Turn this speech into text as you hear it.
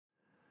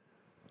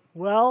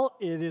Well,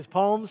 it is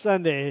Palm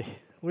Sunday.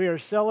 We are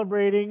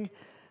celebrating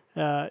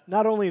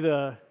not only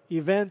the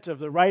event of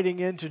the riding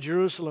into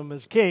Jerusalem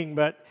as king,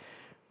 but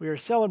we are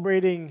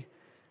celebrating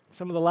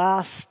some of the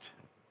last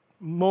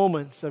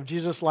moments of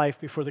Jesus'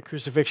 life before the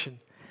crucifixion.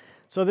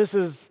 So this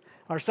is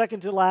our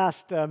second to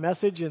last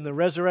message in the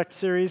Resurrect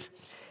series,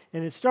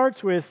 and it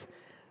starts with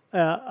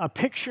a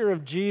picture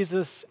of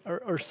Jesus,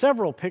 or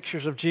several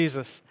pictures of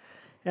Jesus.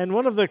 And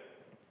one of the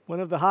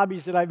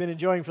hobbies that I've been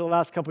enjoying for the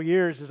last couple of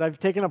years is I've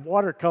taken up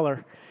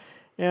watercolor.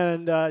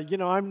 And,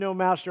 I'm no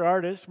master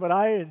artist, but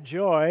I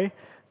enjoy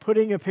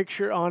putting a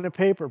picture on a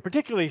paper,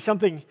 particularly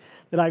something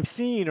that I've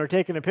seen or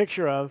taken a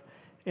picture of,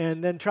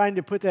 and then trying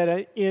to put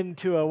that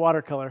into a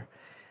watercolor.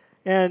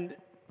 And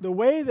the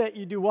way that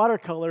you do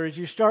watercolor is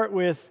you start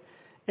with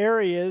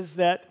areas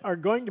that are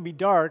going to be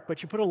dark,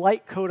 but you put a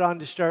light coat on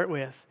to start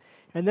with.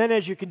 And then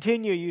as you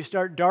continue, you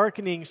start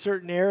darkening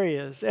certain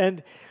areas.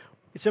 And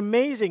it's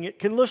amazing. It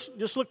can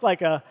just look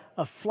like a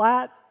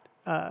flat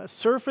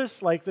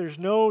surface, like there's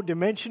no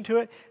dimension to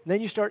it. And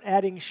then you start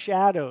adding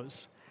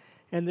shadows.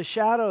 And the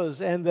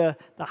shadows and the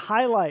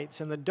highlights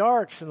and the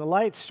darks and the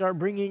lights start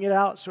bringing it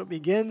out, so it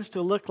begins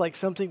to look like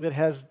something that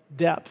has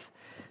depth.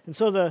 And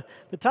so the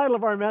title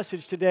of our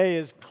message today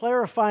is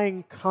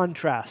Clarifying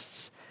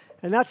Contrasts.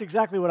 And that's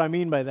exactly what I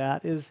mean by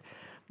that, is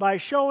by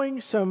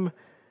showing some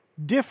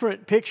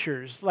different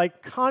pictures,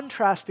 like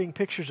contrasting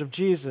pictures of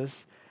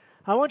Jesus,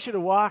 I want you to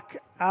walk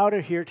out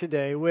of here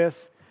today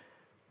with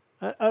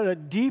a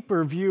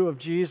deeper view of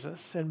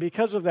Jesus. And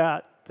because of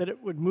that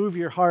it would move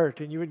your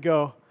heart and you would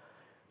go,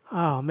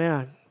 oh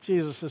man,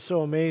 Jesus is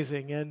so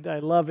amazing and I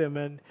love him.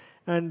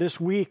 And this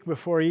week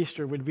before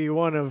Easter would be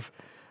one of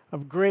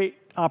great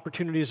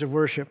opportunities of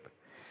worship.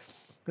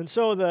 And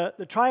so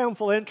the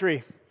triumphal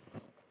entry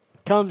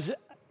comes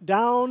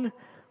down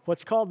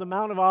what's called the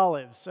Mount of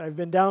Olives. I've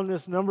been down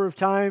this a number of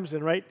times,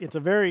 and it's a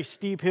very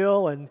steep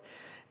hill, and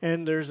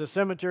there's a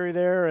cemetery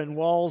there and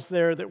walls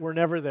there that were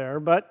never there.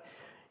 But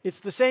it's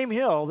the same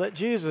hill that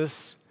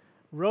Jesus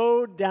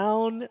rode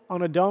down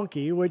on a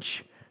donkey,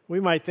 which we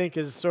might think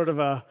is sort of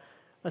a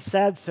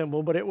sad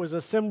symbol, but it was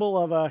a symbol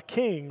of a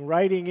king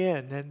riding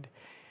in. And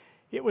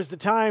it was the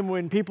time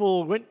when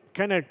people went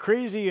kind of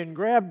crazy and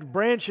grabbed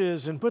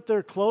branches and put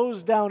their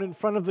clothes down in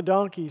front of the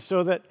donkey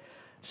so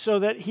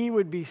that he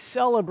would be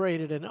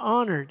celebrated and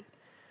honored.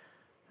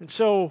 And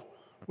so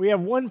we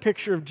have one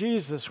picture of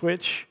Jesus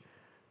which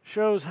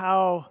shows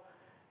how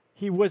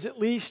he was, at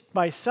least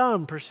by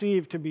some,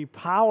 perceived to be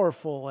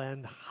powerful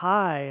and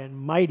high and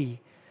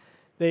mighty.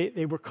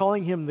 They were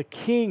calling him the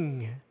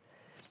King.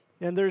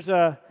 And there's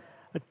a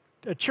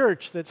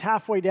church that's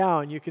halfway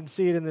down. You can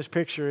see it in this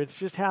picture. It's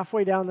just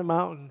halfway down the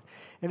mountain.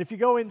 And if you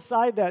go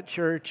inside that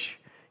church,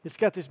 it's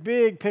got this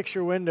big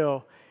picture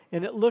window,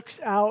 and it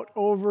looks out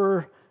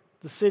over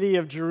the city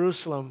of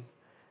Jerusalem.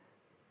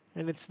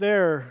 And it's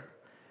there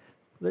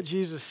that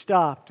Jesus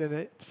stopped, and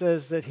it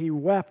says that he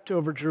wept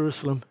over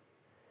Jerusalem.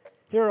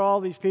 Here all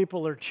these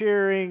people are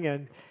cheering,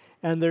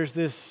 and there's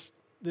this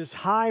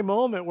high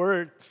moment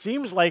where it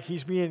seems like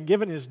he's being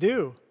given his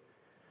due.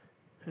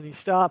 And he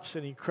stops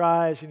and he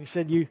cries, and he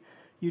said, You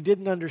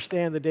didn't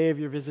understand the day of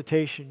your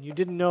visitation. You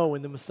didn't know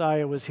when the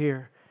Messiah was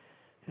here.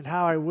 And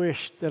how I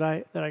wished that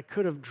I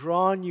could have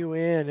drawn you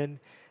in.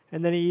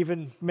 And then he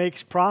even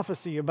makes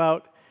prophecy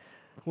about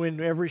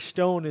when every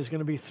stone is going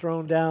to be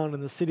thrown down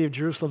and the city of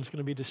Jerusalem is going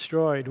to be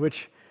destroyed,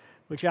 which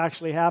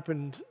actually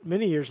happened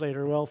many years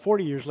later,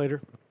 40 years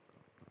later.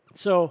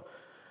 So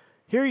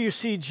here you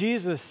see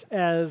Jesus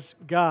as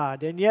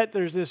God, and yet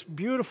there's this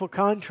beautiful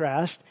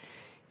contrast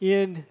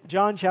in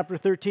John chapter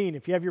 13.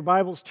 If you have your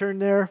Bibles, turn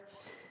there,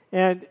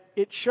 and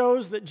it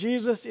shows that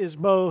Jesus is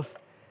both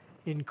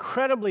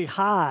incredibly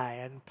high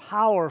and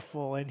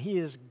powerful, and he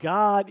is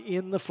God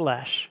in the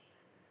flesh,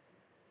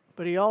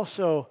 but he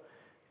also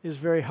is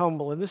very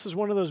humble. And this is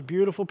one of those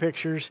beautiful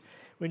pictures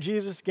when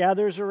Jesus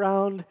gathers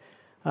around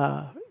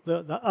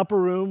the upper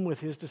room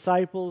with his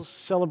disciples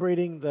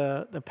celebrating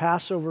the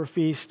Passover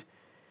feast,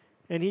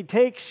 and he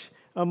takes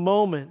a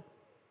moment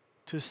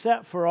to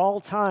set for all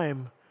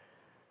time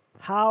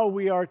how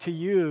we are to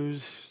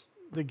use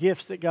the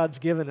gifts that God's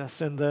given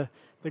us and the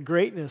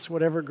greatness,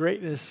 whatever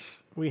greatness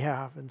we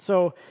have. And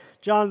so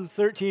John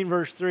 13,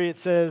 verse 3, it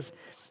says,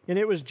 And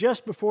it was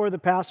just before the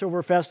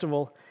Passover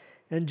festival,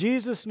 and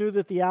Jesus knew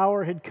that the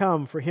hour had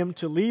come for him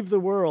to leave the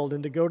world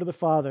and to go to the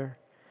Father.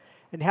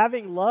 And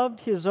having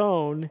loved his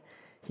own,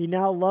 he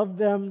now loved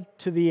them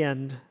to the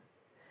end.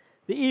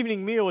 The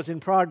evening meal was in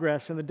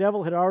progress, and the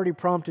devil had already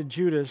prompted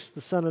Judas,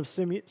 the son of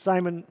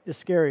Simon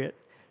Iscariot,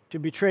 to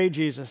betray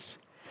Jesus.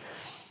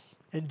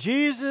 And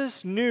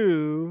Jesus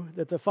knew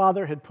that the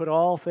Father had put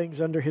all things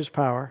under his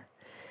power,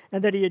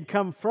 and that he had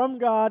come from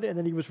God, and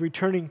that he was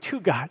returning to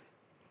God.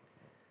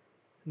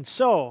 And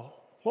so,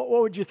 what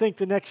would you think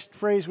the next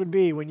phrase would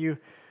be when you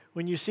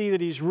see that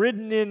he's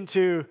ridden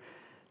into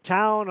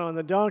town on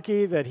the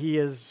donkey, that he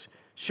has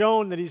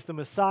shown that he's the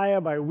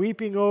Messiah by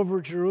weeping over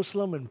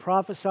Jerusalem and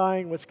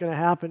prophesying what's going to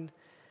happen?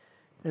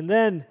 And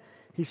then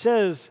he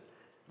says,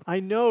 I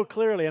know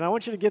clearly, and I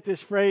want you to get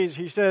this phrase,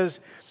 he says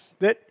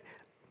that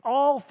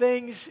all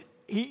things,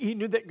 he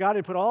knew that God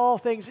had put all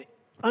things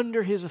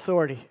under his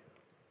authority.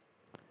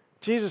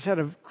 Jesus had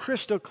a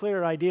crystal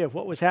clear idea of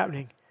what was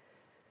happening,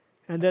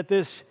 and that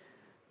this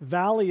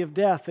valley of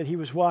death that he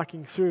was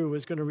walking through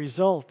was going to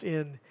result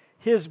in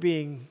his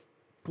being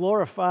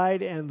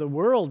glorified and the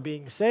world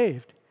being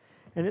saved.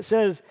 And it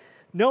says,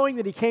 knowing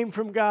that he came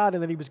from God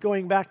and that he was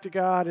going back to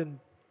God and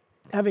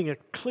having a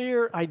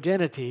clear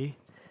identity,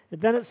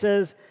 and then it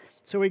says,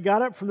 so he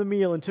got up from the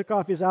meal and took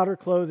off his outer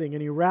clothing,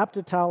 and he wrapped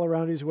a towel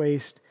around his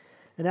waist.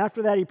 And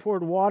after that, he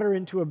poured water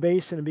into a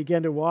basin and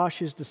began to wash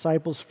his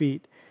disciples'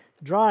 feet,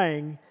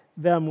 drying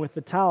them with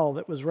the towel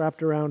that was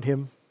wrapped around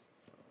him.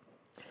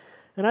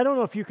 And I don't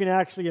know if you can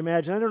actually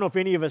imagine, I don't know if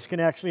any of us can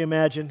actually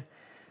imagine,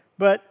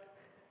 but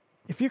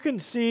if you can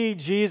see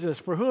Jesus,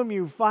 for whom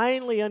you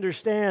finally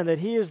understand that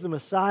he is the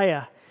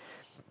Messiah,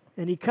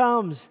 and he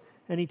comes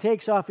and he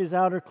takes off his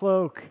outer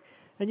cloak.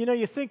 And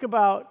you think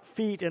about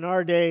feet in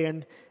our day,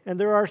 and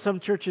there are some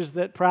churches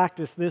that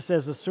practice this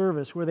as a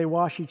service where they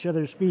wash each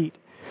other's feet.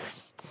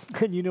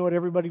 And you know what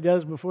everybody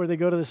does before they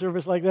go to the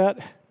service like that?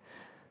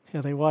 Yeah,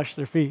 they wash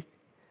their feet.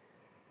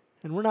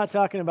 And we're not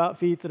talking about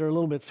feet that are a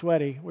little bit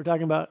sweaty. We're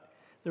talking about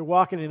they're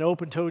walking in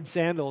open-toed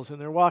sandals, and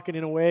they're walking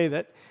in a way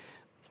that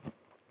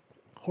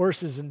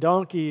horses and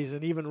donkeys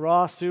and even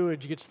raw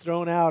sewage gets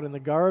thrown out, and the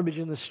garbage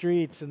in the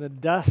streets and the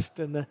dust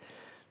and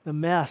the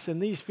mess.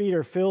 And these feet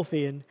are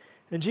filthy. And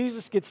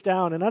Jesus gets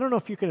down, and I don't know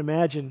if you can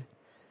imagine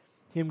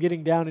him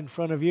getting down in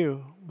front of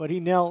you, but he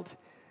knelt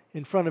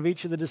in front of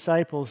each of the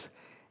disciples,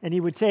 and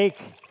he would take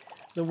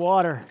the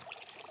water,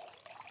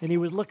 and he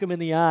would look them in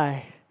the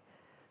eye,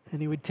 and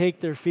he would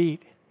take their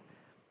feet,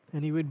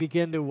 and he would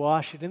begin to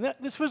wash it. And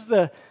this was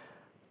the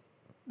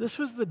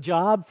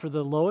job for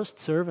the lowest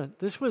servant.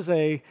 This was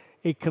a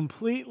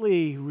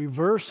completely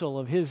reversal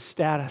of his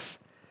status.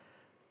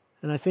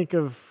 And I think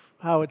of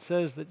how it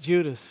says that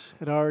Judas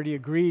had already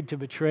agreed to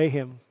betray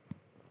him.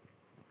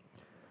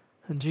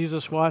 And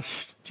Jesus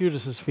washed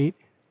Judas's feet.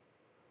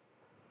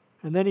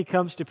 And then he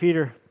comes to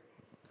Peter.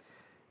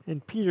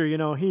 And Peter,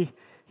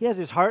 he has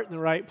his heart in the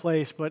right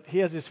place, but he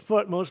has his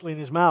foot mostly in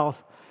his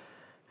mouth.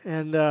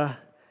 And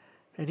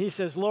he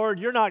says, Lord,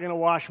 you're not going to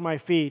wash my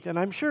feet. And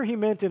I'm sure he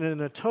meant it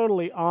in a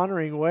totally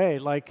honoring way,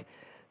 like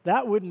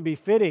that wouldn't be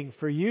fitting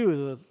for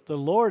you, the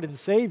Lord and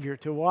Savior,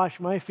 to wash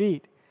my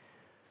feet.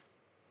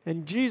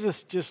 And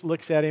Jesus just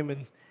looks at him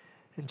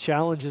and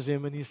challenges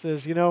him, and he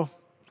says,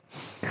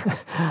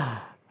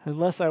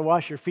 unless I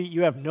wash your feet,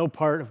 you have no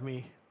part of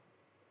me.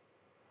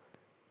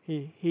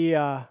 He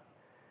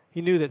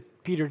knew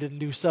that Peter didn't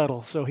do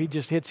subtle, so he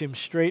just hits him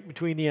straight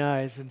between the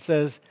eyes and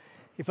says,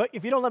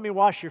 if you don't let me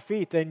wash your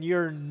feet, then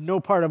you're no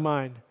part of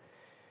mine.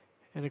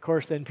 And of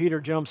course, then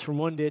Peter jumps from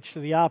one ditch to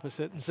the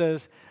opposite and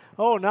says,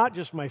 oh, not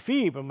just my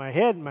feet, but my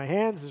head and my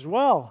hands as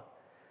well.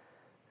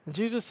 And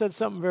Jesus said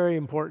something very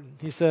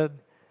important. He said,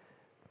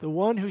 the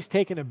one who's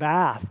taken a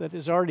bath that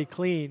is already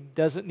clean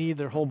doesn't need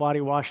their whole body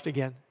washed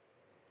again.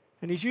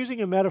 And he's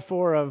using a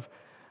metaphor of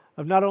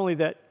not only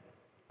that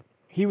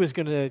he was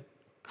going to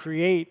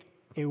create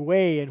a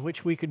way in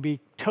which we could be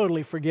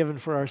totally forgiven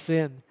for our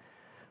sin,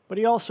 but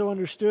he also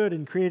understood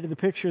and created the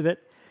picture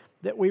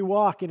that we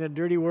walk in a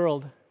dirty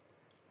world,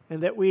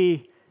 and that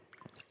we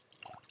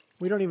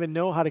don't even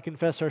know how to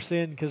confess our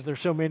sin because there's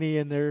so many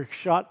and they're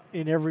shot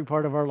in every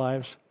part of our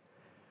lives.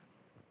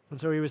 And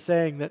so he was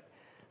saying that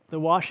the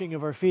washing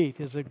of our feet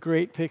is a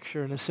great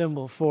picture and a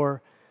symbol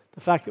for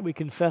the fact that we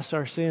confess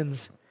our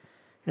sins,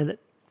 and that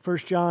 1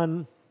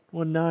 John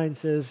 1:9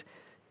 says,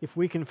 if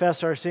we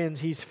confess our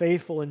sins, he's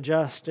faithful and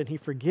just, and he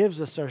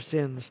forgives us our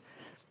sins,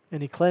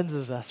 and he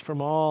cleanses us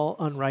from all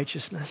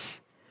unrighteousness.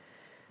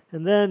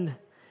 And then,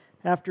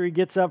 after he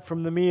gets up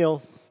from the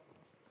meal,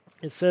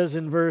 it says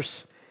in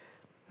verse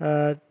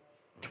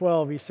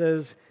 12, he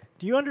says,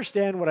 do you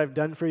understand what I've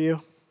done for you?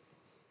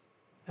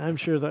 I'm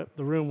sure that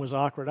the room was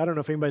awkward. I don't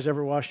know if anybody's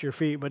ever washed your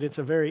feet, but it's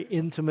a very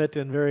intimate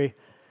and very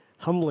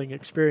humbling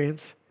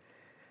experience.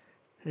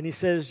 And he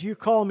says, you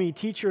call me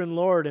teacher and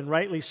Lord, and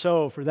rightly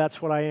so, for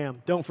that's what I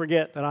am. Don't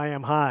forget that I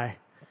am high.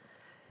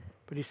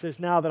 But he says,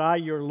 now that I,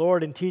 your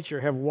Lord and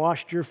teacher, have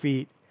washed your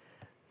feet,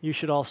 you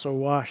should also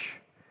wash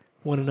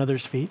one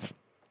another's feet.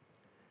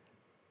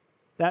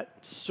 That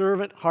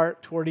servant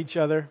heart toward each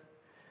other,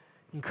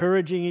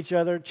 encouraging each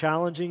other,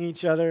 challenging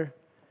each other,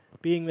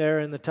 being there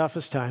in the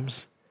toughest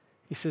times.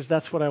 He says,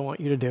 that's what I want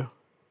you to do.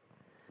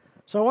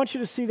 So I want you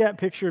to see that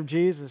picture of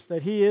Jesus,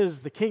 that he is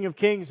the King of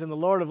Kings and the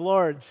Lord of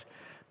Lords,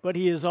 but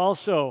he is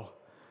also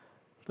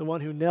the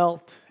one who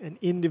knelt and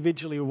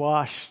individually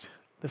washed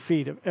the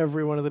feet of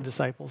every one of the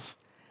disciples.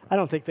 I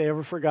don't think they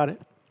ever forgot it.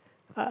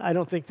 I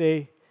don't think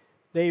they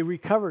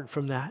recovered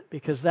from that,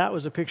 because that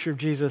was a picture of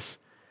Jesus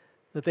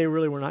that they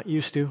really were not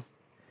used to.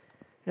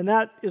 And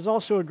that is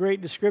also a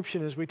great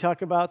description as we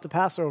talk about the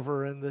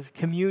Passover and the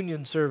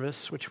communion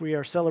service, which we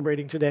are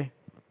celebrating today.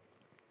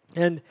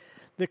 And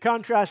the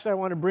contrast I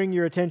want to bring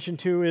your attention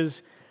to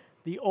is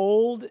the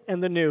old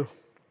and the new.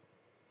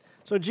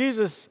 So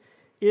Jesus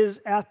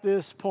is at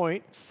this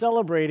point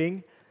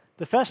celebrating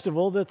the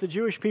festival that the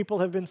Jewish people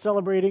have been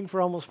celebrating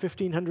for almost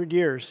 1,500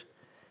 years.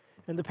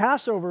 And the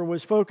Passover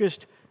was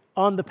focused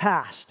on the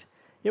past.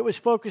 It was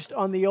focused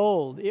on the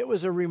old. It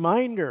was a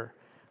reminder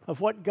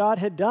of what God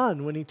had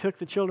done when he took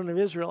the children of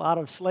Israel out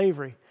of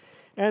slavery.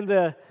 And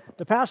the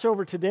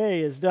Passover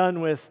today is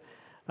done with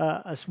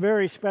a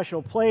very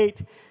special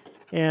plate,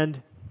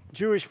 and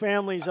Jewish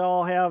families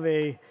all have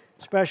a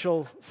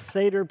special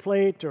Seder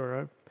plate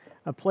or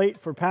a plate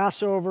for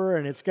Passover,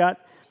 and it's got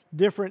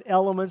different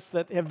elements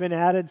that have been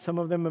added. Some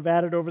of them have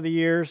added over the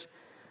years.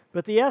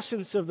 But the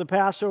essence of the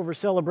Passover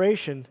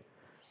celebration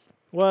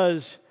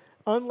was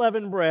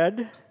unleavened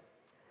bread,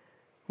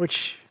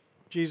 which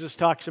Jesus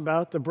talks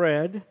about, the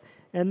bread,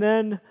 and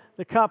then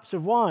the cups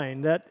of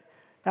wine. That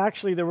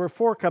actually there were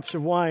 4 cups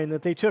of wine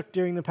that they took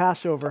during the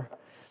Passover.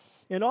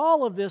 And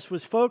all of this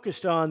was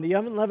focused on, the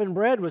unleavened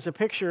bread was a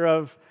picture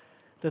of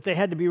that they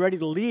had to be ready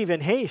to leave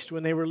in haste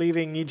when they were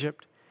leaving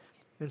Egypt.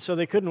 And so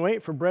they couldn't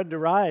wait for bread to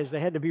rise.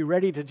 They had to be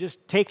ready to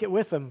just take it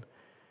with them.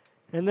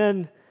 And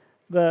then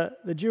the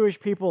Jewish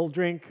people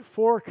drink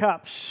 4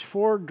 cups,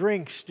 4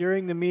 drinks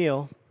during the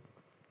meal.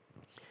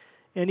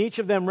 And each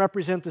of them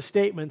represent the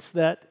statements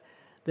that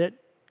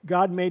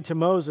God made to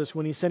Moses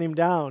when he sent him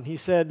down. He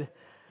said,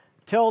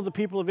 "Tell the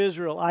people of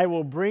Israel, I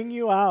will bring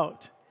you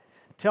out.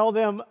 Tell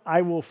them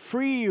I will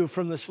free you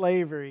from the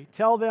slavery.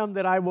 Tell them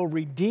that I will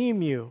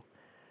redeem you.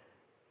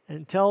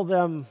 And tell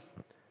them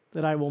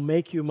that I will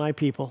make you my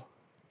people."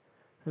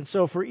 And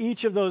so for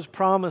each of those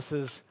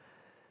promises,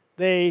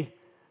 they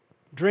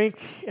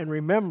drink and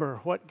remember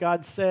what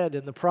God said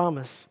in the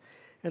promise.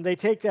 And they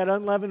take that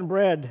unleavened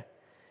bread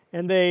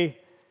and they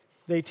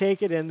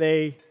take it and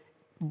they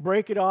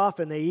break it off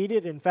and they eat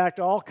it. In fact,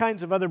 all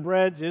kinds of other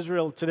breads.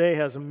 Israel today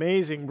has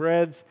amazing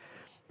breads.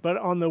 But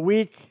on the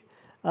week,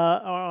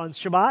 on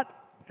Shabbat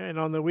and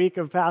on the week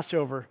of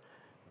Passover,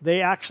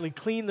 they actually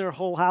clean their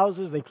whole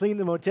houses. They clean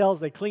the motels.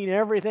 They clean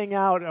everything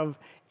out of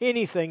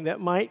anything that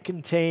might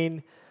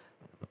contain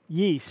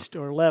yeast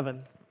or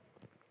leaven.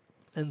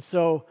 And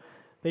so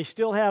they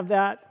still have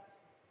that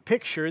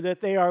picture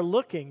that they are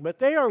looking, but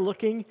they are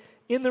looking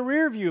in the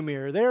rearview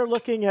mirror. They are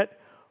looking at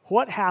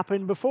what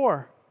happened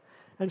before.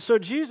 And so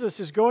Jesus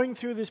is going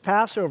through this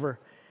Passover,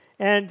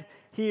 and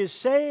he is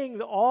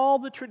saying all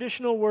the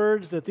traditional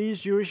words that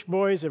these Jewish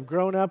boys have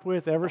grown up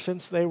with ever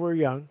since they were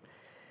young.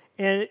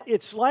 And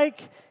it's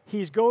like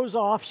he goes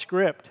off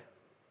script.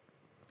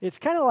 It's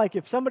kind of like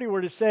if somebody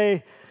were to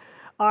say,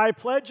 "I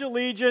pledge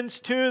allegiance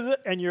to the,"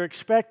 and you're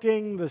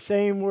expecting the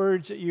same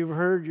words that you've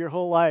heard your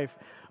whole life.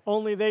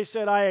 Only they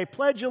said, "I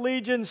pledge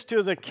allegiance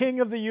to the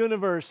King of the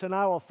universe, and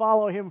I will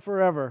follow him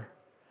forever."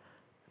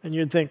 And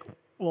you'd think,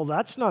 well,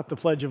 that's not the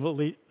Pledge of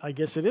Allegiance. I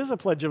guess it is a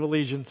Pledge of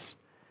Allegiance.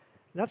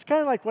 And that's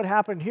kind of like what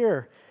happened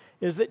here,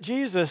 is that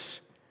Jesus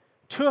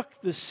took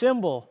the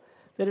symbol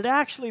that had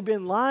actually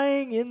been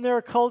lying in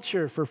their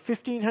culture for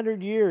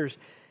 1,500 years,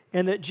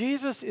 and that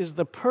Jesus is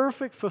the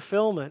perfect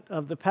fulfillment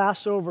of the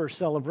Passover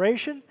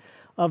celebration,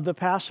 of the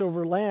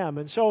Passover lamb.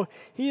 And so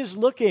he is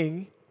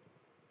looking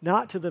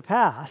not to the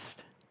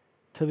past,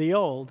 to the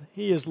old.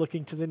 He is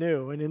looking to the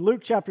new. And in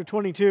Luke chapter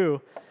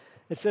 22,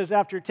 it says,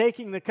 after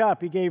taking the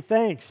cup, he gave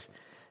thanks.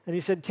 And he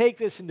said, "Take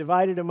this and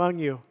divide it among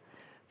you.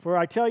 For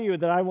I tell you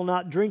that I will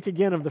not drink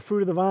again of the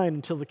fruit of the vine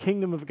until the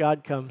kingdom of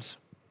God comes."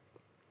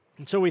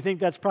 And so we think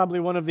that's probably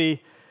one of the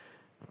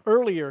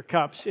earlier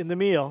cups in the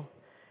meal.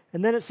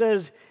 And then it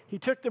says, he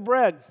took the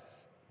bread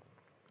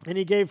and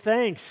he gave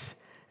thanks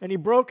and he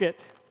broke it.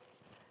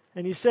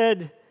 And he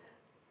said,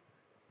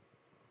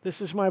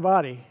 "This is my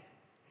body."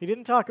 He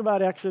didn't talk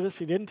about Exodus.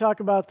 He didn't talk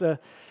about the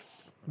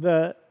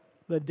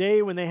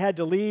day when they had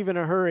to leave in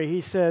a hurry. He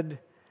said,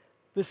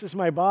 "This is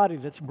my body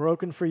that's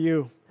broken for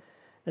you.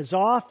 As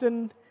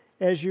often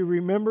as you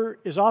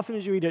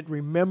eat it,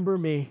 remember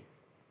me."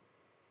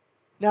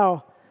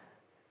 Now,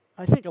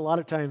 I think a lot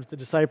of times the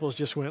disciples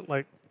just went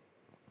like,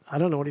 I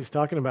don't know what he's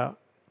talking about.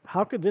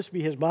 How could this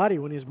be his body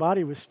when his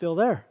body was still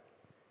there?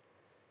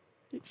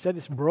 He said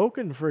it's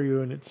broken for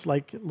you, and it's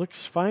like, it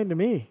looks fine to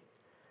me.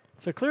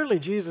 So clearly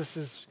Jesus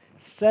is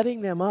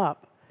setting them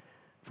up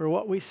for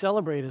what we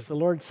celebrate as the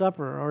Lord's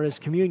Supper or as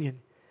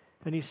communion.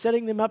 And he's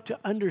setting them up to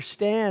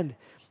understand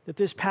that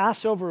this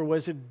Passover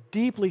was a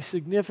deeply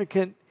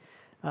significant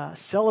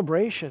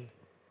celebration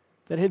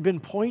that had been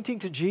pointing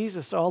to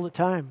Jesus all the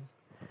time.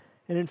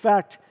 And in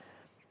fact,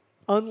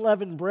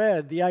 unleavened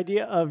bread, the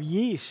idea of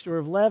yeast or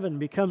of leaven,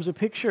 becomes a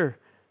picture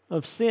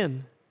of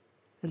sin.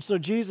 And so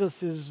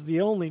Jesus is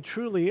the only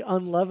truly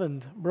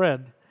unleavened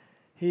bread.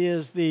 He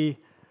is the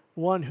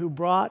one who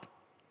brought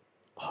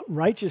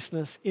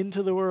righteousness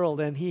into the world,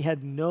 and he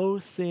had no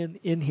sin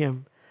in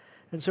him.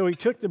 And so he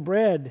took the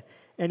bread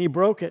and he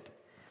broke it.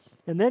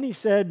 And then he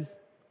said,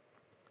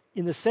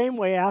 in the same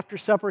way, after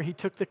supper, he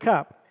took the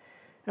cup.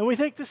 And we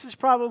think this is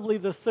probably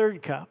the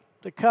third cup,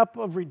 the cup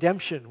of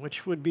redemption,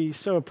 which would be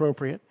so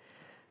appropriate.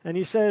 And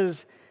he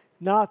says,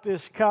 not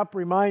this cup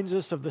reminds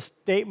us of the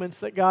statements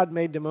that God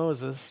made to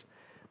Moses,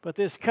 but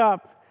this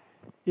cup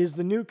is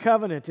the new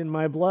covenant in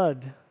my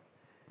blood,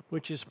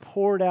 which is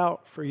poured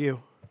out for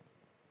you.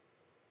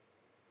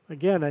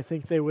 Again, I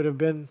think they would have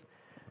been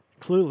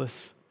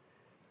clueless.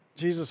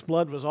 Jesus'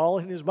 blood was all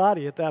in his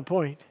body at that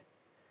point.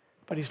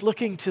 but he's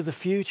looking to the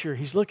future.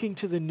 He's looking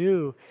to the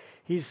new.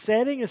 He's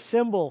setting a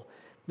symbol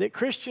that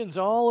Christians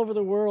all over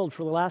the world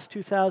for the last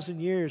 2,000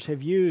 years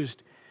have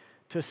used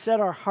to set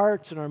our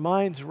hearts and our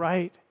minds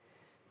right,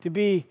 to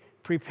be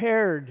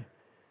prepared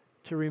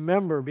to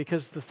remember,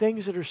 because the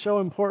things that are so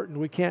important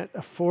we can't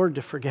afford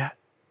to forget.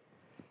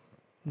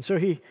 And so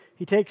he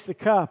takes the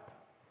cup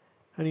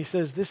and he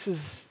says, this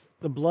is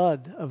the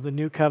blood of the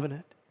new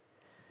covenant.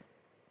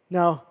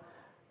 Now,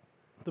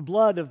 the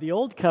blood of the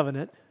old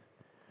covenant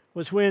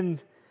was when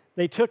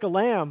they took a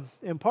lamb,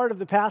 and part of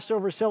the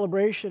Passover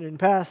celebration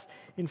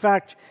in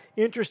fact,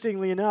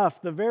 interestingly enough,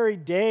 the very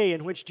day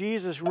in which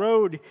Jesus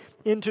rode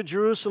into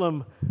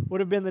Jerusalem would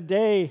have been the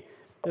day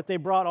that they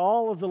brought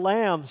all of the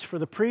lambs for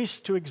the priests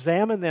to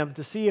examine them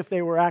to see if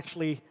they were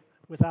actually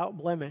without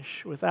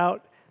blemish,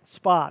 without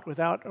spot,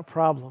 without a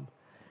problem.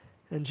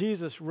 And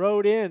Jesus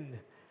rode in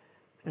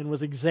and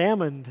was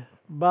examined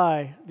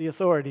by the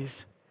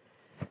authorities.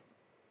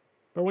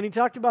 But when he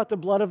talked about the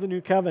blood of the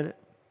new covenant,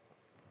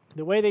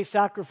 the way they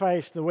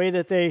sacrificed, the way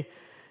that they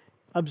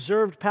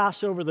observed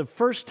Passover the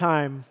first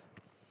time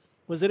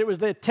was that it was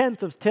the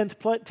 10th of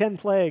 10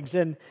 plagues.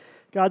 And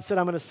God said,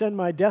 I'm going to send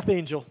my death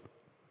angel,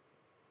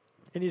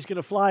 and he's going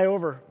to fly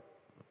over.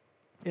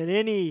 And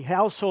any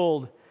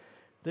household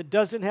that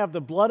doesn't have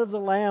the blood of the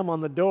lamb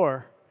on the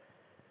door,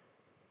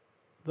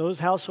 those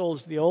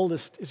households, the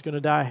oldest is going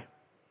to die,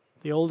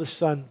 the oldest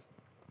son.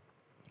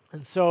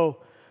 And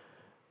so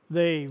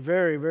they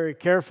very, very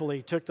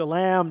carefully took the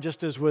lamb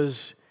just as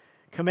was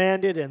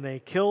commanded, and they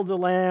killed the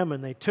lamb,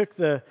 and they took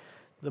the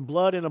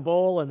blood in a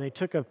bowl, and they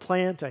took a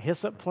plant, a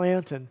hyssop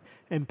plant,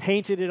 and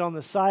painted it on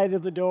the side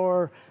of the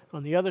door,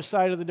 on the other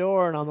side of the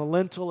door, and on the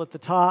lintel at the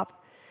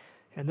top.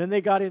 And then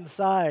they got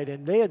inside,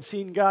 and they had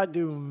seen God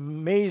do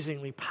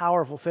amazingly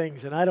powerful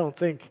things, and I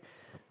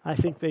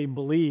think they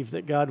believed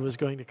that God was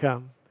going to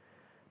come.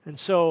 And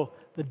so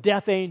the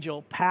death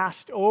angel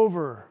passed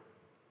over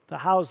the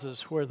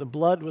houses where the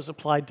blood was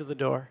applied to the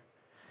door.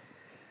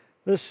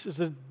 This is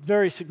a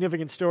very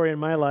significant story in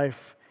my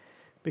life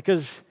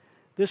because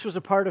this was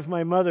a part of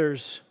my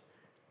mother's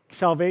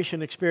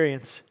salvation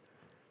experience.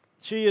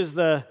 She is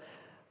the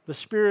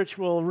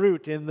spiritual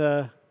root in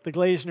the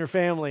Glazner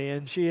family,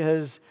 and she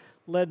has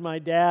led my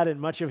dad and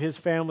much of his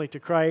family to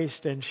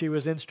Christ, and she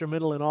was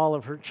instrumental in all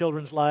of her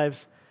children's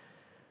lives.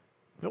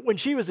 But when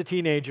she was a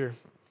teenager,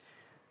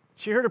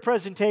 she heard a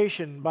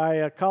presentation by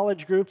a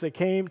college group that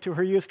came to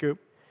her youth group,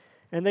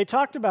 and they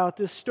talked about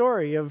this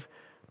story of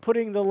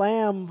putting the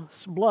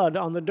lamb's blood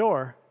on the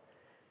door.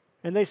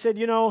 And they said,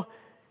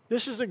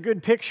 this is a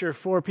good picture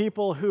for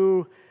people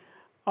who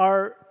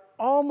are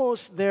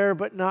almost there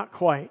but not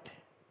quite.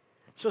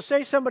 So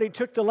say somebody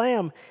took the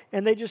lamb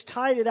and they just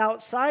tied it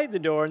outside the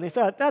door, and they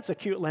thought, that's a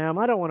cute lamb,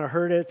 I don't want to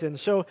hurt it. And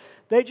so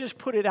they just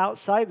put it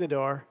outside the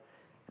door.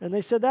 And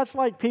they said that's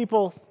like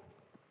people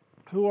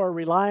who are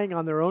relying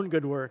on their own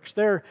good works.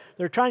 They're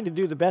trying to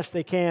do the best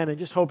they can and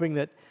just hoping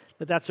that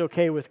that's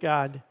okay with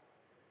God.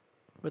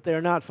 But they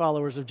are not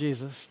followers of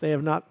Jesus. They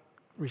have not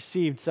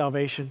received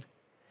salvation.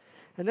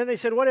 And then they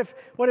said, what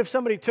if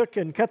somebody took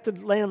and cut the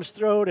lamb's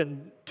throat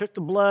and took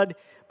the blood,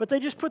 but they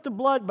just put the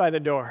blood by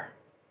the door?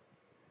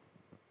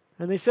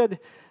 And they said,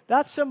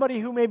 that's somebody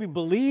who maybe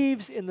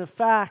believes in the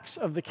facts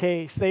of the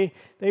case. They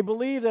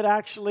believe that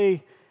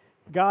actually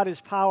God is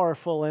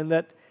powerful and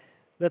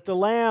that the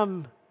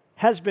lamb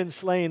has been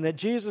slain, that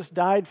Jesus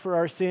died for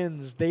our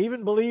sins. They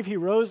even believe he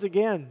rose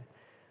again,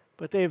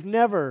 but they've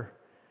never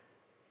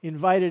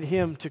invited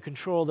him to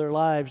control their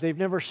lives. They've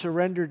never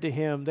surrendered to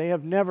him. They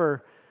have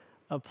never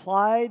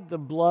applied the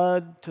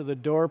blood to the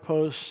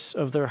doorposts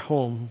of their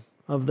home,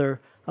 of their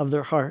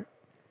heart.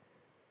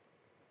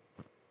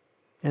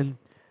 And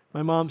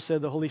my mom said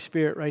the Holy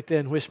Spirit right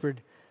then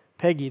whispered,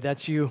 Peggy,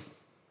 that's you.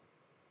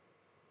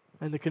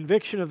 And the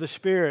conviction of the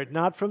Spirit,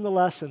 not from the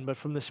lesson, but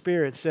from the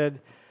Spirit, said,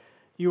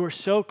 you are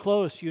so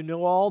close. You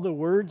know all the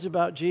words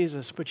about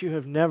Jesus, but you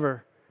have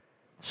never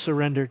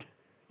surrendered.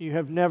 You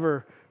have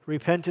never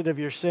repented of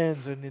your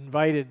sins and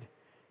invited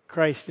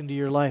Christ into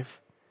your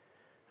life.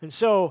 And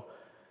so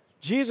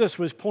Jesus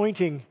was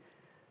pointing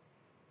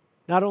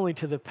not only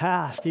to the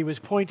past, he was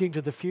pointing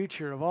to the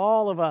future of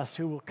all of us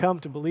who will come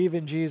to believe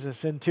in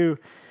Jesus. And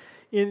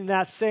in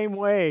that same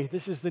way,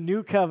 this is the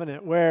new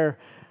covenant where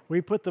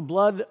we put the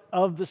blood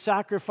of the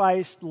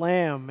sacrificed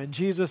lamb, and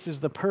Jesus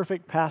is the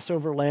perfect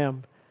Passover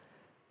lamb.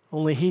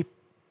 Only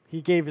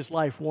he gave his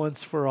life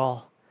once for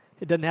all.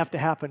 It doesn't have to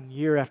happen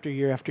year after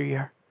year after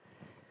year.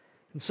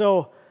 And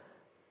so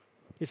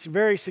it's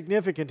very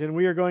significant, and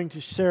we are going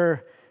to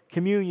share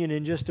communion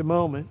in just a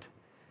moment.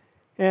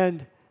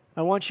 And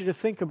I want you to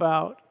think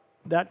about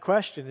that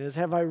question is,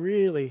 have I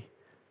really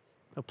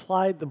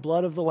applied the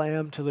blood of the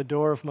Lamb to the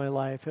door of my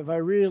life? Have I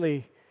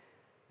really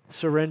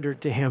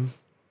surrendered to him?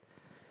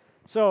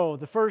 So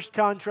the first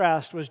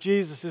contrast was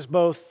Jesus is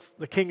both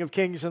the King of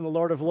Kings and the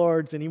Lord of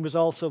Lords, and he was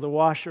also the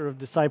washer of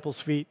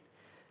disciples' feet,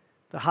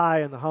 the high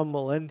and the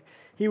humble. And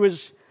he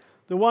was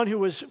the one who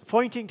was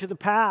pointing to the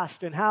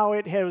past and how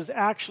it was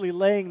actually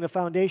laying the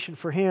foundation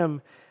for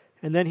him.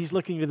 And then he's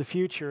looking to the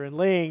future and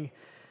laying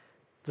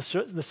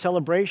the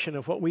celebration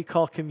of what we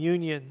call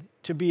communion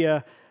to be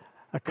a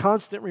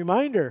constant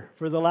reminder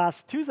for the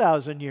last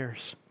 2,000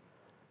 years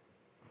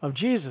of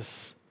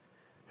Jesus,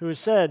 who has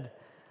said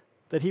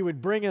that he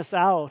would bring us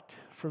out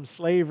from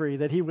slavery,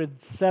 that he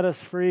would set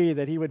us free,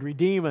 that he would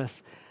redeem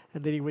us,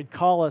 and that he would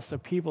call us a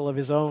people of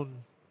his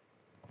own.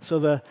 So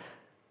the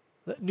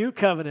new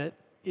covenant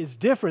is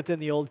different than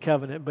the old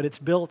covenant, but it's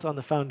built on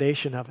the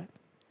foundation of it.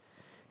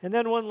 And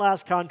then one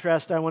last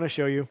contrast I want to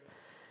show you,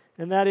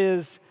 and that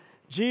is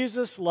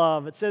Jesus'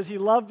 love. It says he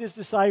loved his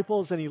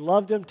disciples and he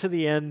loved them to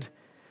the end.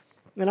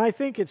 And I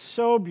think it's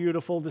so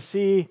beautiful to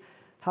see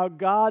how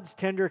God's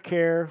tender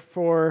care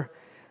for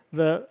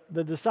the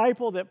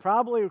disciple that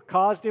probably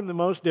caused him the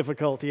most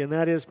difficulty, and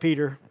that is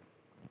Peter.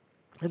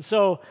 And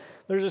so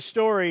there's a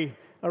story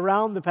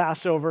around the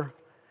Passover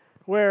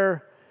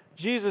where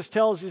Jesus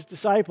tells his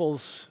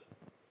disciples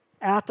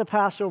at the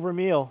Passover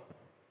meal,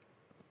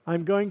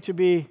 I'm going to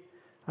be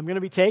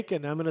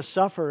taken, I'm going to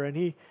suffer.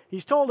 And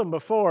he's told them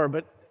before,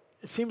 but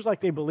it seems like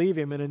they believe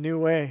him in a new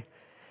way.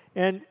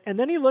 And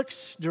then he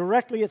looks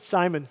directly at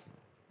Simon,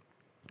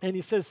 and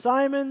he says,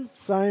 Simon,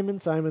 Simon,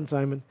 Simon,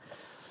 Simon,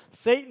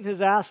 Satan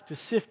has asked to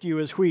sift you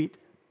as wheat,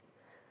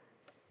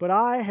 but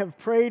I have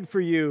prayed for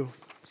you,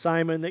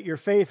 Simon, that your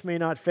faith may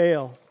not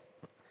fail.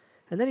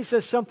 And then he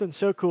says something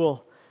so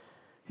cool.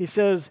 He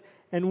says,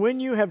 and when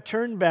you have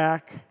turned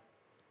back,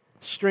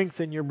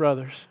 strengthen your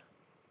brothers.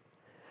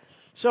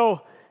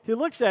 So he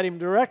looks at him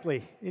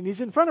directly, and he's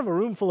in front of a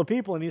room full of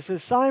people, and he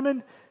says,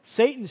 Simon,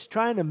 Satan's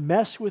trying to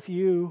mess with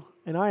you,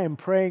 and I am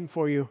praying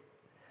for you.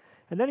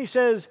 And then he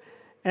says,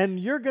 and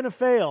you're going to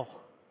fail.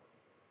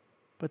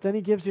 But then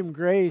he gives him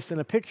grace and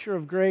a picture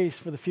of grace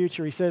for the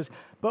future. He says,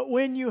 but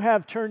when you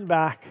have turned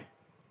back,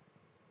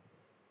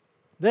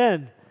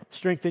 then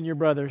strengthen your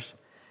brothers.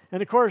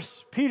 And of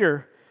course,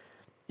 Peter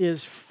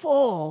is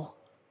full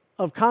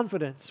of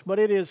confidence, but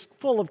it is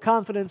full of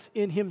confidence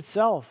in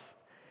himself.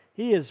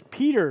 He is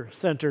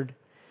Peter-centered.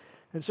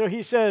 And so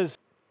he says,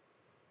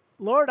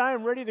 Lord, I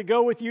am ready to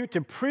go with you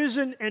to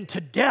prison and to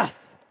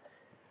death.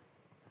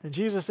 And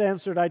Jesus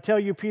answered, I tell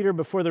you, Peter,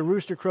 before the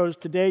rooster crows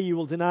today, you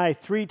will deny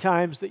 3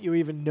 times that you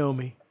even know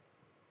me.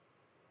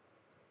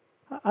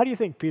 How do you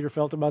think Peter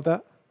felt about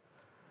that?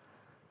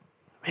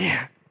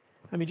 Man,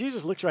 I mean,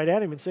 Jesus looks right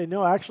at him and says,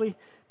 no, actually,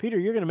 Peter,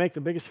 you're going to make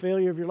the biggest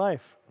failure of your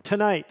life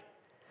tonight.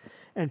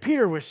 And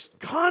Peter was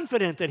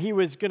confident that he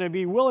was going to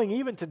be willing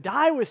even to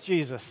die with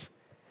Jesus.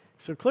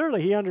 So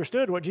clearly he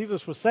understood what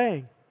Jesus was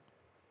saying.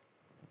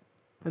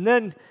 And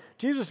then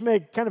Jesus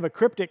made kind of a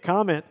cryptic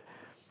comment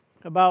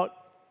about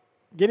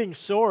getting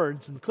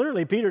swords, and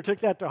clearly Peter took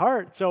that to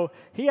heart. So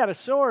he had a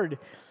sword.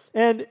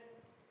 And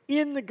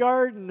in the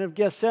Garden of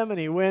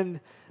Gethsemane, when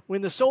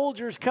the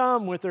soldiers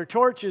come with their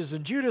torches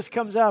and Judas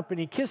comes up and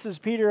he kisses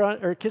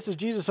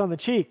Jesus on the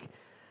cheek,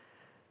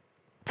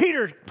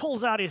 Peter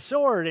pulls out his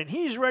sword and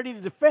he's ready to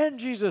defend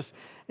Jesus.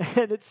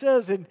 And it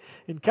says in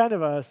kind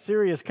of a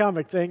serious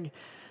comic thing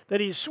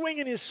that he's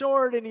swinging his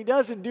sword and he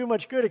doesn't do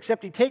much good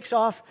except he takes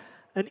off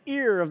an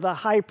ear of the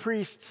high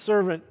priest's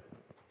servant.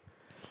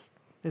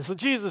 And so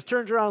Jesus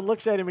turns around and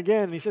looks at him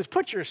again, and he says,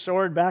 put your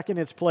sword back in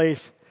its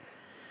place.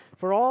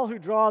 For all who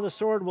draw the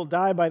sword will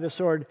die by the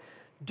sword.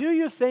 Do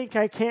you think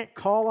I can't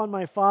call on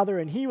my Father,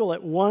 and he will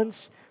at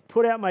once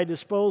put at my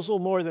disposal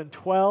more than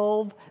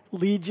 12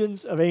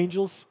 legions of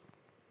angels?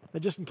 Now,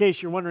 just in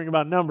case you're wondering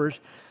about numbers,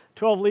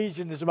 12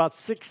 legion is about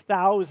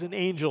 6,000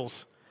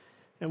 angels.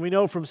 And we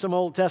know from some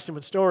Old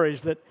Testament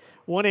stories that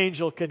one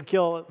angel can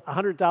kill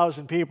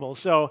 100,000 people.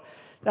 So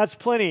that's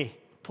plenty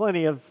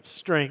of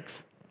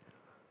strength.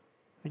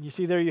 And you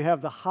see there you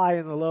have the high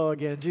and the low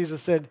again.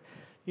 Jesus said,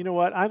 you know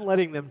what, I'm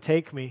letting them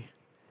take me,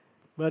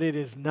 but it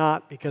is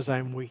not because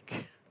I'm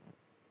weak.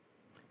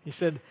 He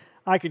said,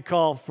 I could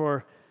call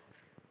for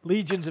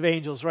legions of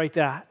angels, write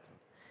that.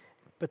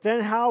 But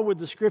then how would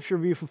the scripture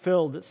be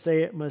fulfilled that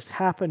say it must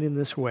happen in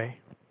this way?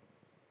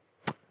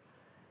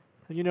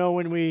 And you know,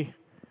 when we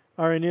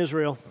are in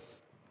Israel,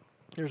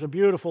 there's a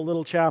beautiful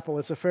little chapel.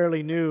 It's a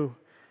fairly new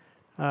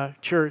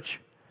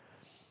church.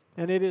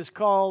 And it is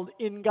called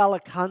In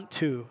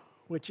Galicantu,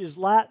 which is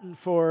Latin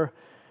for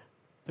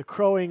the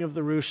crowing of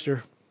the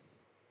rooster.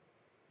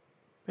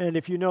 And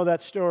if you know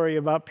that story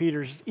about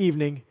Peter's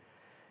evening,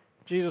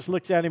 Jesus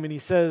looks at him and he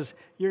says,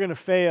 you're going to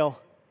fail.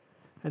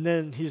 And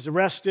then he's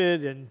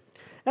arrested. And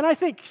I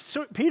think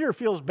Peter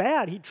feels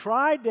bad. He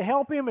tried to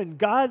help him, and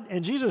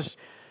Jesus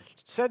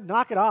said,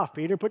 knock it off,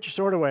 Peter, put your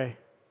sword away.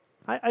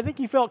 I think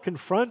he felt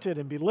confronted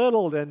and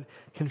belittled and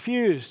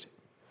confused.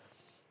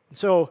 And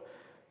so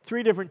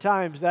 3 different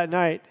times that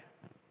night,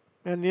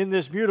 and in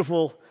this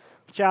beautiful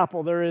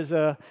chapel, there is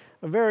a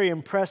very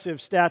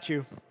impressive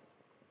statue.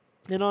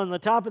 And on the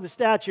top of the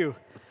statue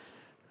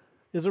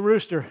is a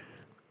rooster.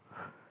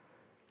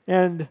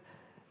 And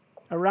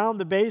around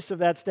the base of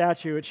that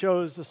statue, it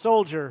shows a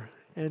soldier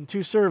and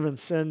 2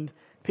 servants and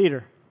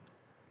Peter.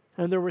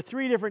 And there were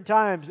 3 different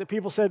times that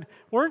people said,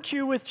 weren't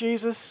you with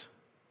Jesus?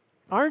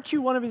 Aren't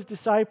you one of his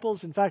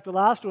disciples? In fact, the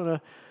last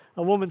one,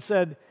 a woman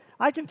said,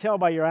 I can tell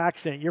by your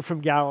accent, you're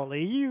from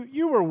Galilee.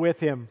 You were with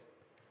him.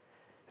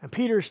 And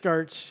Peter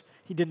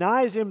he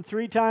denies him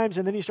 3 times,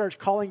 and then he starts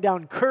calling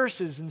down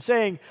curses and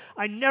saying,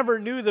 I never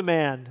knew the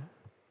man.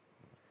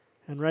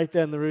 And right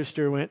then the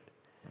rooster went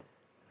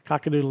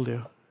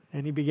cock-a-doodle-doo.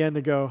 And he began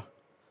to go,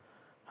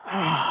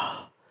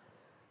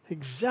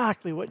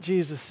 exactly what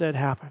Jesus said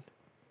happened.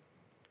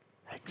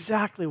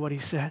 Exactly what he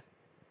said.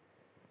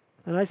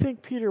 And I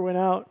think Peter went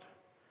out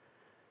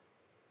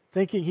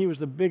thinking he was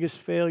the biggest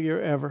failure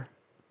ever,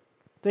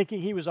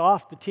 thinking he was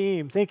off the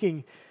team,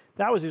 thinking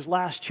that was his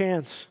last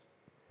chance.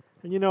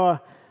 And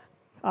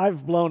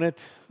I've blown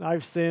it.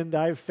 I've sinned.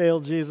 I've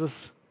failed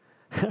Jesus.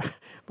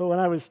 But when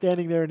I was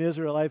standing there in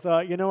Israel, I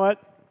thought, you know what?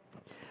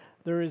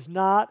 There is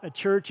not a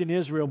church in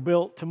Israel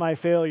built to my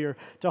failure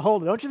to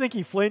hold it. Don't you think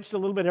he flinched a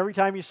little bit every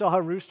time he saw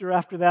a rooster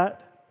after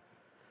that?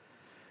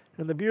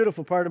 And the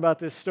beautiful part about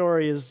this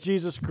story is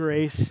Jesus'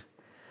 grace.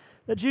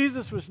 That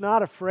Jesus was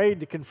not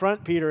afraid to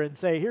confront Peter and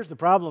say, here's the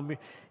problem,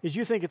 is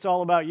you think it's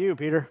all about you,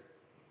 Peter.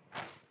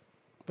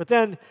 But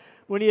then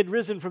when he had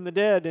risen from the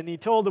dead and he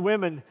told the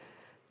women,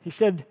 he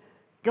said,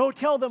 go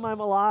tell them I'm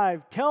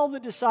alive. Tell the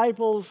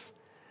disciples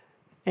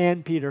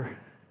and Peter.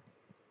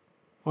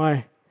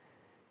 Why?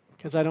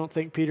 Because I don't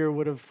think Peter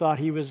would have thought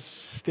he was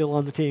still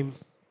on the team.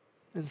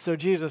 And so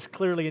Jesus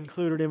clearly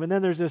included him. And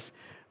then there's this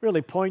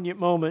really poignant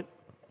moment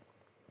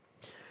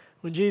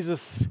when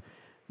Jesus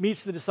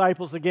meets the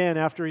disciples again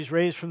after he's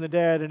raised from the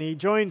dead, and he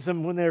joins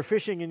them when they're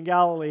fishing in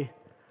Galilee.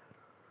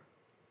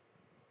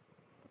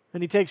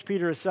 And he takes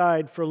Peter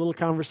aside for a little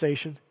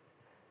conversation.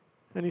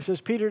 And he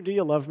says, Peter, do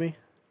you love me?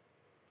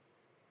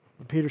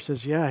 And Peter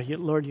says, yeah,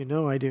 Lord, you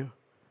know I do.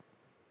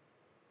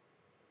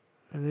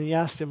 And then he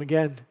asks him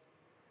again.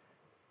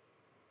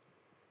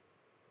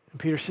 And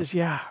Peter says,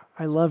 yeah,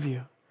 I love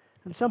you.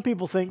 And some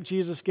people think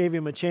Jesus gave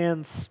him a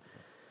chance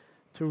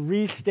to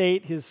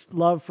restate his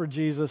love for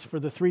Jesus for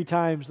the 3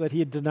 times that he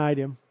had denied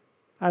him.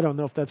 I don't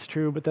know if that's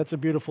true, but that's a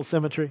beautiful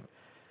symmetry.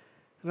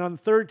 And on the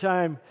 3rd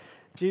time,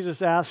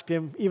 Jesus asked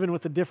him, even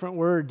with a different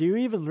word, do you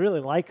even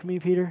really like me,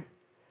 Peter?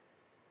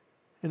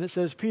 And it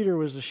says Peter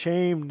was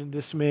ashamed and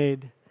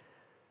dismayed.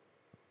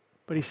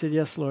 But he said,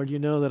 yes, Lord, you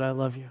know that I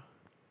love you.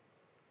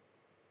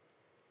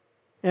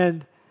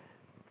 And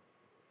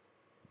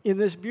in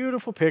this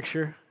beautiful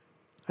picture,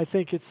 I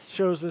think it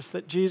shows us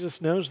that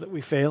Jesus knows that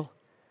we fail.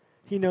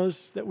 He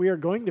knows that we are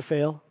going to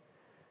fail,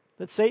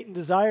 that Satan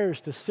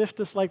desires to sift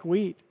us like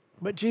wheat,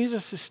 but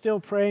Jesus is still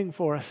praying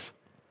for us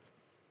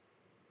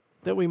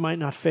that we might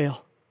not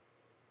fail.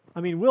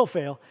 I mean, we'll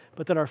fail,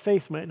 but that our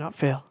faith might not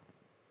fail.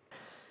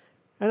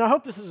 And I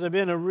hope this has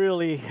been a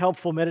really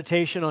helpful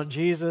meditation on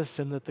Jesus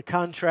and that the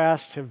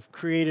contrasts have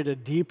created a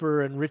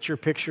deeper and richer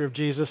picture of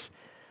Jesus.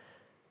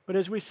 But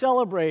as we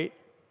celebrate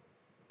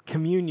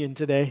communion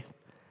today,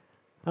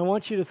 I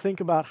want you to think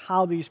about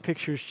how these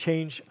pictures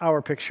change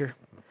our picture.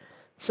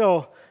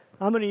 So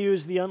I'm going to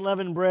use the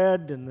unleavened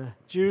bread and the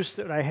juice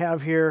that I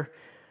have here.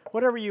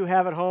 Whatever you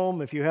have at home,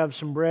 if you have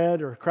some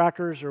bread or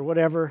crackers or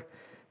whatever,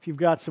 if you've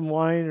got some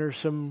wine or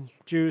some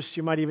juice,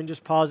 you might even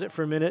just pause it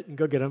for a minute and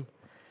go get them.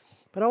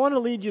 But I want to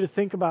lead you to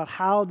think about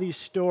how these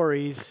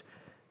stories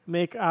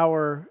make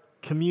our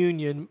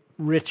communion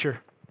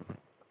richer.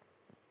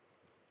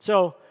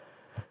 So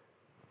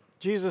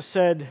Jesus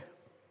said,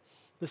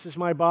 this is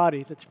my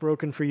body that's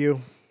broken for you.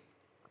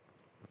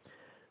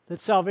 That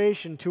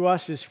salvation to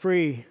us is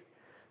free,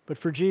 but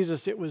for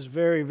Jesus it was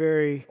very,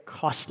 very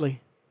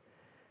costly.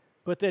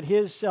 But that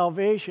his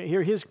salvation,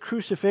 his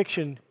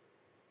crucifixion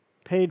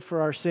paid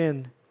for our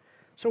sin.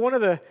 So one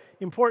of the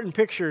important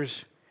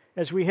pictures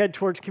as we head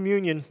towards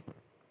communion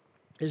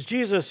is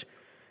Jesus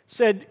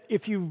said,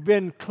 if you've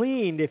been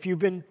cleaned, if you've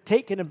been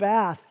taken a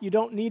bath, you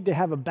don't need to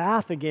have a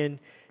bath again.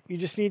 You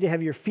just need to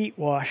have your feet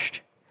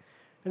washed.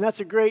 And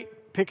that's a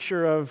great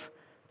picture of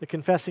the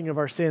confessing of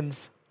our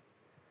sins.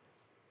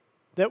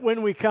 That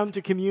when we come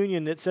to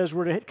communion, it says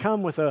we're to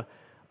come with a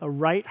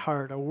right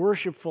heart, a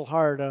worshipful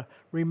heart, a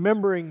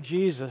remembering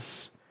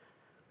Jesus.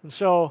 And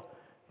so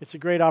it's a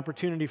great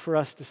opportunity for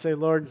us to say,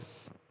 Lord,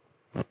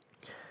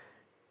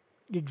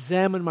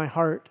 examine my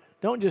heart.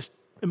 Don't just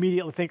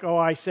immediately think, oh,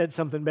 I said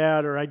something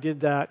bad or I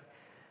did that.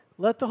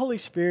 Let the Holy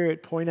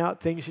Spirit point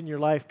out things in your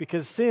life,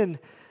 because sin,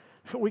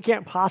 we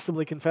can't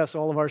possibly confess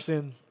all of our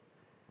sin.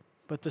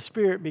 But the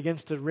Spirit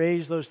begins to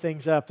raise those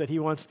things up that he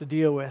wants to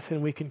deal with,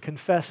 and we can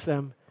confess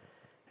them.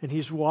 And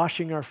he's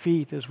washing our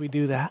feet as we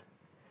do that.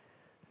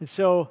 And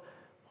so,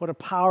 what a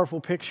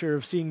powerful picture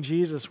of seeing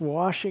Jesus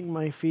washing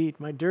my feet,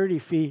 my dirty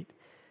feet,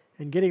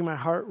 and getting my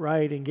heart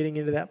right and getting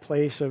into that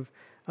place of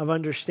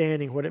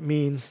understanding what it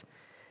means.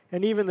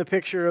 And even the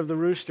picture of the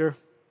rooster,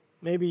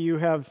 maybe you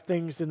have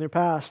things in the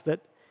past that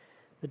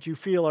you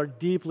feel are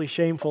deeply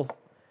shameful,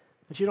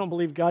 that you don't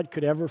believe God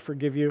could ever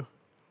forgive you.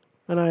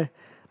 And I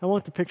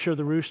want the picture of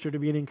the rooster to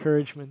be an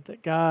encouragement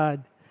that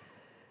God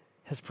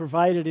has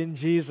provided in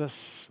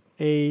Jesus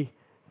a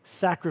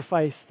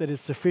sacrifice that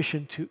is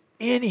sufficient to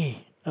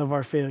any of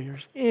our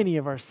failures, any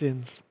of our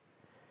sins.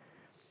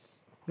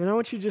 And I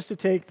want you just to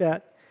take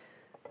that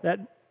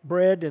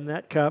bread and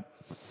that cup,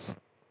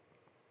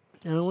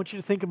 and I want you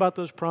to think about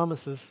those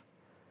promises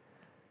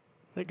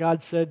that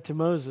God said to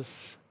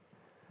Moses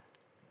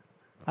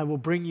I will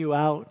bring you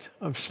out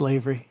of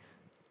slavery.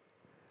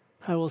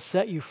 I will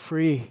set you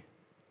free.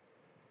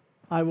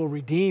 I will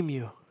redeem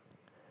you,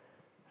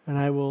 and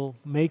I will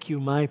make you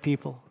my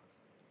people.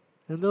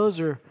 And those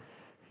are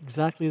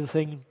exactly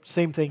the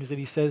same things that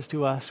he says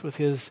to us with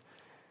his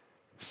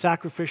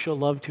sacrificial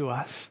love to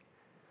us.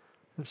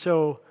 And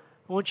so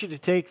I want you to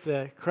take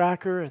the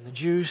cracker and the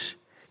juice,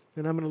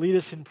 and I'm going to lead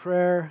us in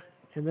prayer.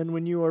 And then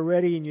when you are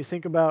ready and you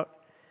think about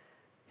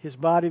his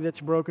body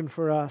that's broken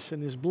for us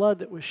and his blood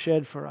that was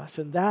shed for us,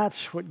 and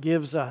that's what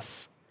gives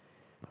us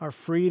our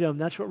freedom.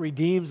 That's what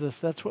redeems us.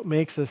 That's what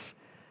makes us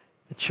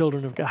the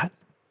children of God.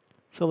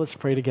 So let's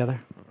pray together.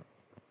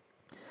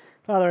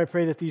 Father, I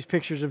pray that these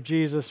pictures of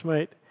Jesus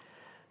might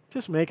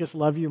just make us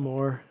love you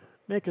more,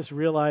 make us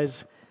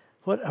realize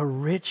what a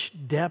rich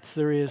depth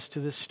there is to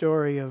this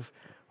story of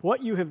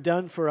what you have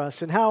done for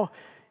us and how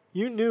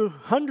you knew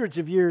hundreds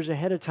of years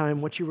ahead of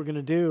time what you were going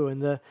to do.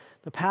 And the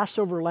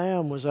Passover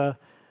lamb was a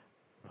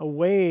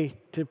way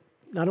to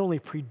not only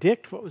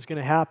predict what was going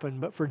to happen,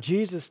 but for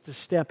Jesus to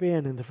step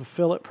in and to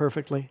fulfill it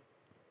perfectly.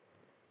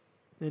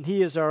 And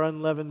he is our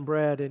unleavened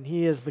bread, and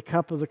he is the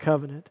cup of the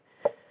covenant,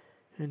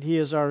 and he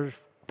is our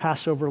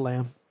Passover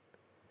lamb.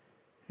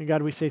 And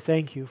God, we say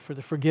thank you for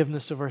the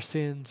forgiveness of our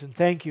sins, and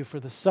thank you for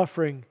the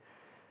suffering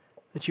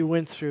that you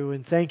went through,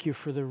 and thank you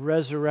for the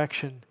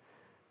resurrection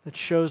that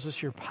shows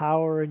us your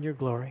power and your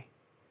glory.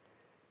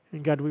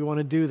 And God, we want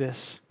to do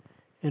this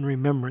in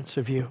remembrance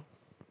of you.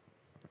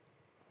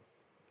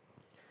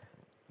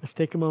 Let's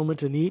take a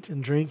moment and eat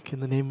and drink in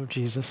the name of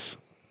Jesus.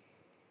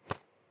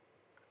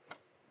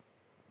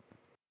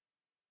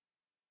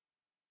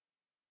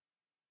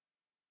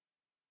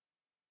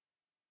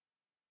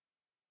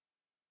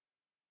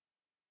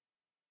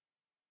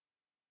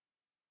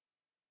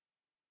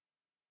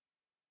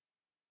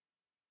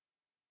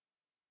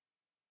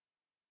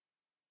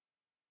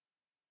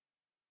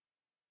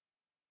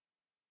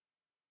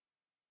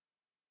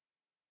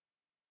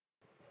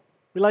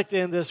 We like to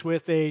end this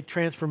with a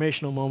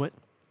transformational moment.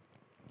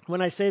 When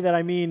I say that,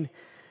 I mean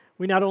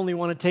we not only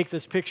want to take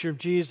this picture of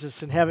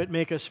Jesus and have it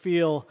make us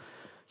feel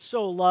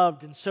so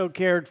loved and so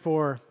cared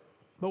for,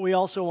 but we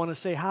also want to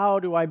say, how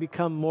do I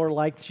become more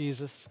like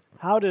Jesus?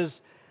 How do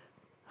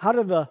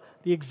the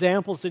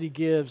examples that he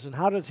gives and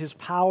how does his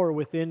power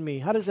within me,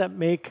 how does that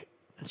make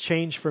a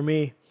change for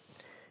me?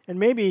 And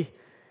maybe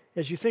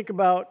as you think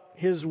about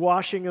his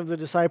washing of the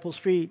disciples'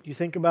 feet, you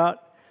think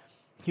about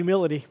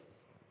humility.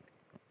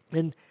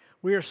 And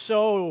we are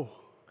so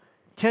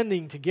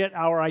tending to get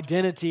our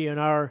identity and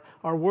our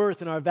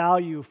worth and our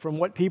value from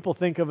what people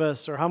think of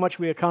us or how much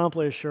we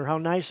accomplish or how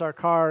nice our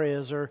car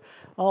is or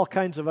all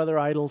kinds of other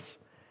idols.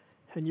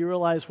 And you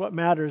realize what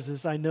matters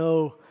is I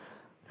know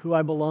who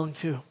I belong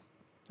to,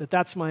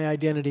 that's my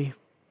identity.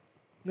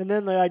 And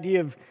then the idea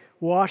of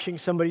washing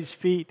somebody's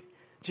feet.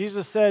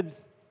 Jesus said,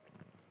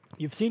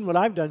 you've seen what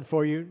I've done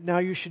for you, now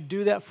you should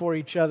do that for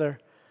each other.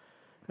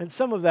 And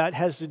some of that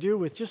has to do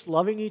with just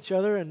loving each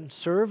other and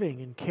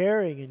serving and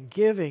caring and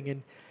giving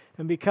and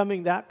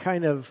becoming that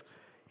kind of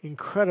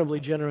incredibly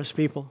generous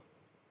people.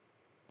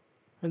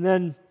 And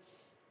then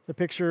the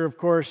picture, of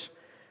course,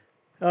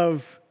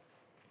 of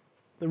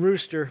the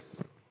rooster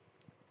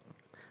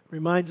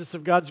reminds us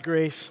of God's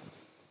grace.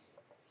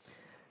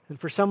 And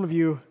for some of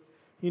you,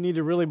 you need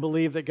to really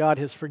believe that God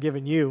has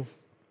forgiven you,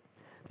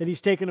 that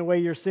he's taken away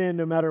your sin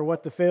no matter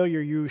what the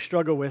failure you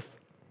struggle with,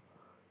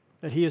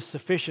 that he is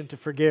sufficient to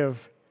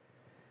forgive.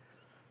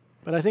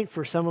 But I think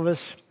for some of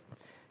us,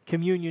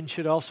 communion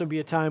should also be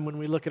a time when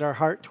we look at our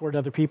heart toward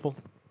other people.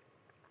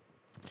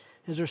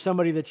 Is there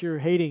somebody that you're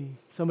hating,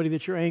 somebody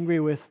that you're angry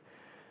with,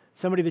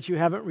 somebody that you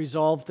haven't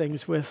resolved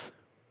things with?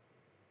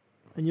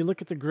 And you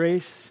look at the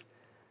grace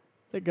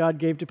that God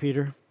gave to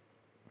Peter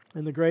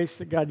and the grace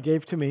that God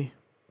gave to me,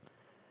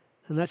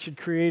 and that should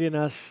create in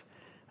us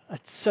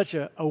such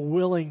a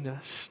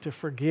willingness to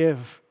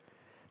forgive,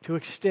 to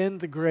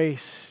extend the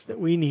grace that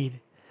we need.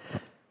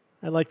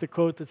 I like the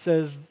quote that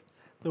says,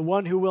 the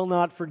one who will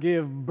not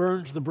forgive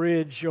burns the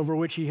bridge over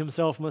which he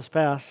himself must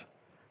pass.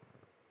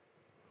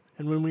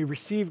 And when we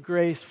receive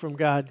grace from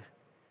God,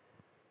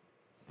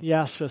 he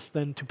asks us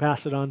then to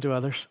pass it on to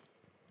others.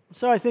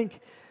 So I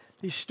think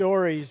these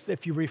stories,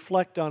 if you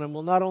reflect on them,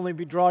 will not only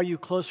draw you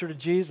closer to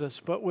Jesus,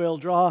 but will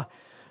draw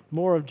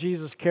more of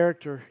Jesus'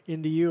 character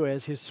into you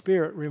as his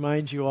Spirit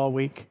reminds you all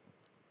week.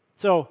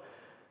 So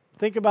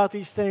think about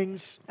these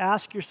things.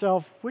 Ask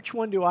yourself, which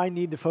one do I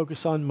need to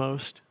focus on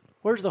most?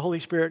 Where's the Holy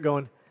Spirit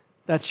going?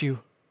 That's you.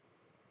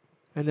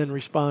 And then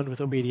respond with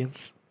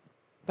obedience.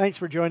 Thanks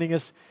for joining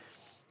us.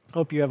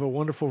 Hope you have a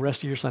wonderful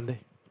rest of your Sunday.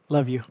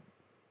 Love you.